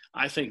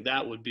 I think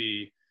that would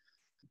be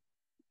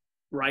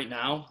right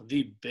now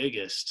the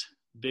biggest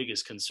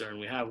concern.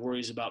 We have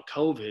worries about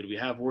COVID. We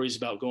have worries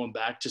about going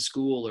back to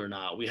school or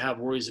not. We have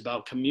worries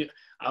about commute.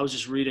 I was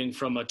just reading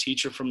from a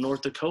teacher from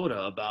North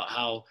Dakota about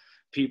how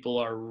people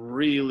are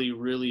really,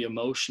 really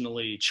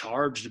emotionally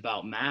charged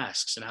about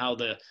masks, and how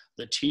the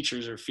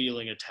teachers are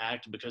feeling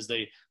attacked because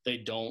they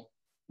don't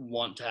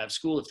want to have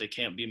school if they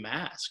can't be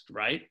masked,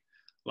 right?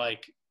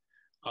 Like,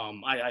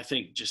 I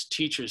think just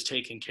teachers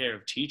taking care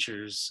of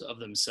teachers of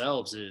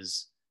themselves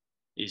is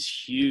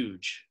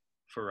huge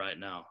for right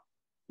now,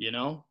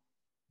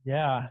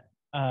 Yeah.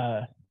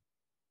 I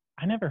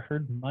never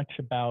heard much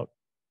about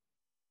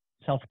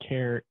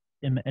self-care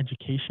in the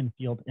education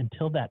field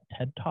until that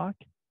TED Talk.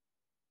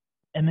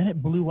 And then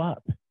it blew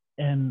up.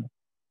 And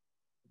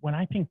when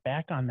I think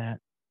back on that,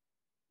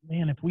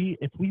 man, if we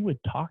would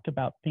talk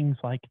about things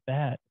like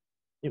that,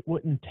 it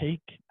wouldn't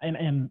take,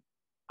 and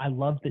I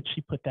love that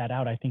she put that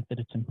out. I think that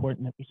it's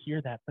important that we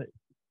hear that, but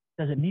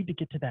does it need to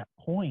get to that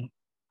point?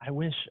 I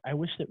wish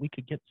that we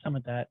could get some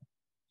of that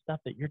stuff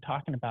that you're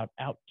talking about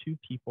out to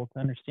people to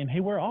understand, hey,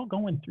 we're all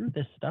going through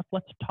this stuff.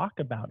 Let's talk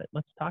about it.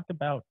 Let's talk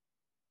about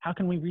how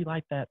can we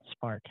relight that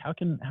spark? How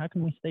can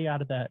we stay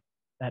out of that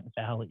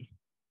valley?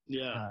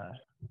 Yeah.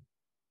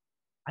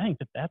 I think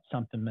that that's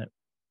something that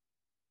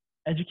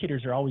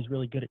educators are always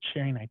really good at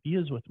sharing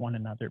ideas with one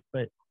another,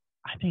 but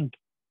I think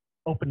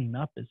opening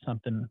up is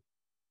something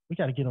we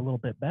got to get a little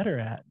bit better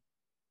at.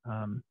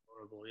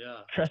 Horrible, yeah.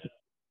 Trust,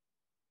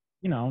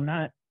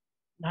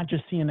 not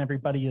just seeing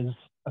everybody as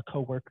a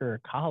coworker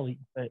or colleague,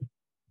 but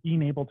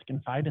being able to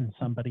confide in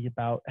somebody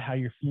about how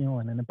you're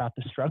feeling and about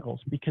the struggles,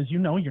 because you're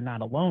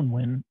not alone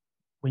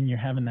when you're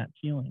having that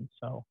feeling.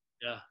 So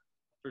yeah,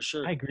 for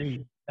sure. I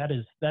agree. That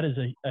is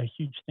a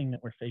huge thing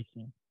that we're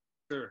facing.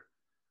 Sure.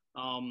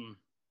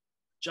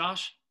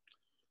 Josh,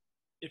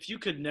 if you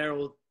could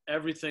narrow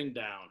everything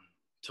down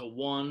to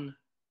one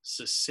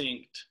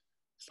succinct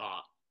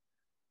thought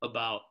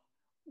about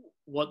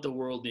what the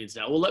world needs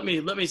now. Well, let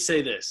me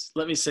say this.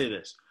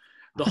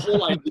 The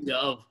whole idea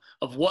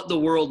of what the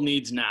world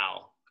needs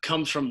now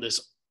comes from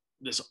this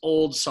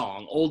old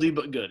song, oldie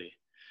but goodie,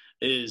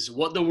 is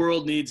what the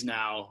world needs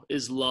now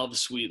is love,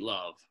 sweet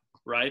love,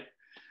 right?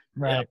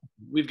 Right. Yeah,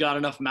 we've got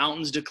enough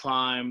mountains to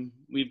climb.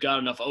 We've got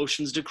enough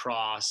oceans to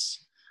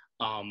cross.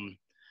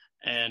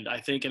 And I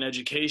think in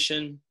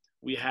education,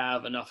 we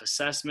have enough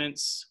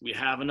assessments. We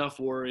have enough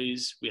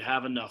worries. We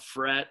have enough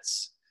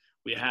frets.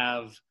 We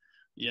have,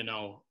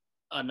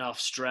 enough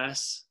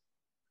stress.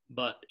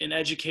 But in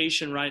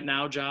education right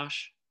now,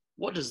 Josh,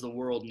 what does the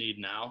world need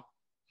now?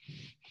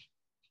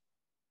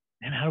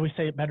 And how do we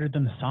say it better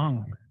than the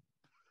song?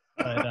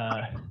 But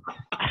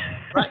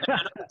right,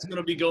 it's going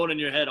to be going in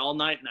your head all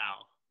night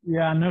now.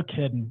 Yeah, no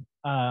kidding.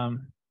 Man,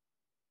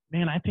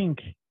 I think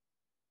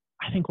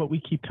I think what we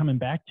keep coming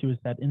back to is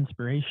that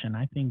inspiration.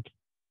 I think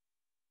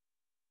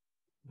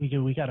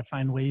we got to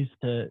find ways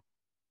to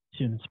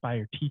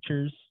inspire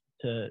teachers,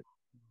 to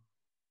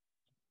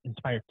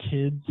inspire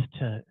kids,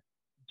 to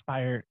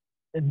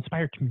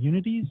inspire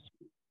communities.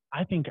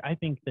 I think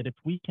that if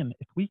we can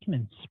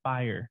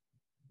inspire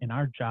in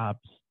our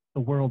jobs,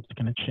 the world's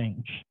going to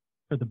change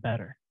for the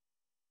better.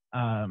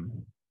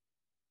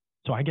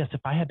 So I guess if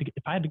I had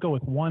to go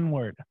with one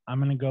word, I'm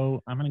gonna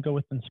go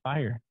with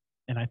inspire.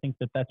 And I think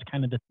that that's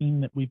kind of the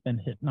theme that we've been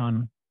hitting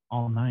on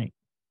all night.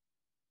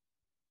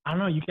 I don't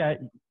know. You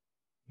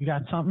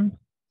got something?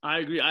 I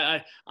agree.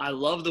 I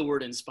love the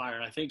word inspire,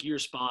 and I think you're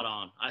spot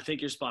on.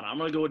 I'm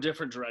going to go a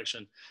different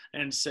direction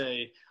and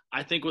say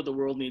I think what the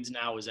world needs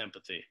now is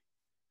empathy.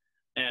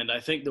 And I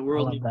love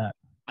that.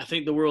 I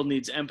think the world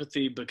needs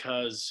empathy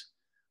because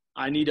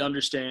I need to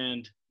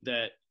understand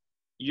that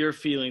you're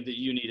feeling that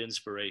you need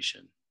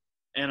inspiration,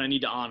 and I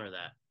need to honor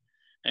that.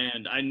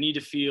 And I need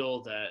to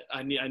feel that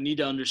I need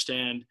to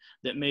understand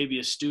that maybe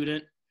a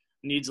student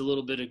needs a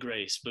little bit of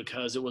grace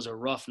because it was a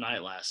rough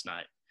night last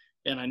night,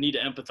 and I need to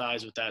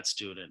empathize with that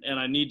student. And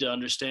I need to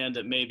understand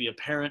that maybe a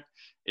parent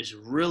is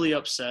really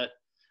upset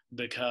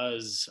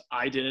because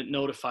I didn't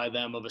notify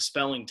them of a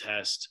spelling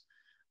test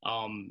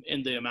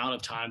in the amount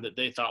of time that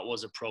they thought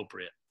was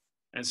appropriate.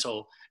 And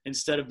so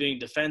instead of being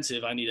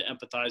defensive, I need to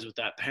empathize with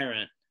that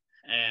parent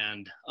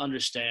and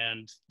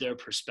understand their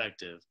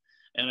perspective.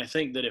 And I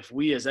think that if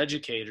we as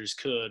educators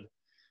could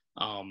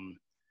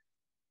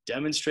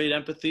demonstrate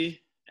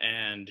empathy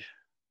and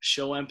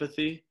show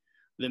empathy,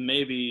 then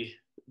maybe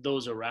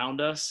those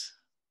around us,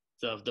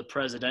 the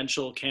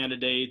presidential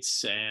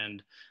candidates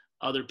and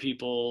other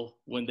people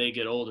when they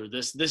get older,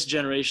 this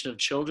generation of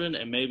children,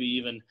 and maybe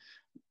even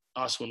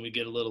us when we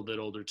get a little bit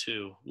older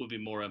too, will be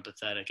more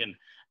empathetic.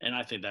 And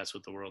I think that's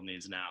what the world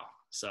needs now.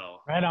 So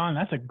right on.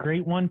 That's a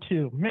great one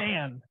too,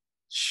 man.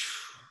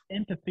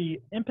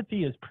 Empathy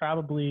is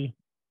probably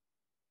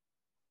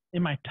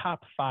in my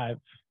top 5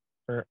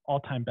 for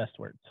all-time best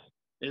words.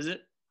 Is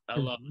it? I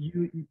love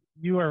it.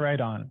 You are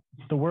right on.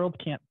 The world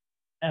can't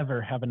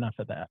ever have enough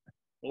of that.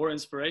 Or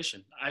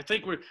inspiration. I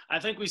think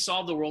we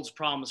solved the world's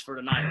problems for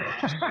tonight.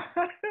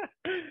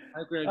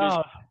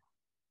 Oh,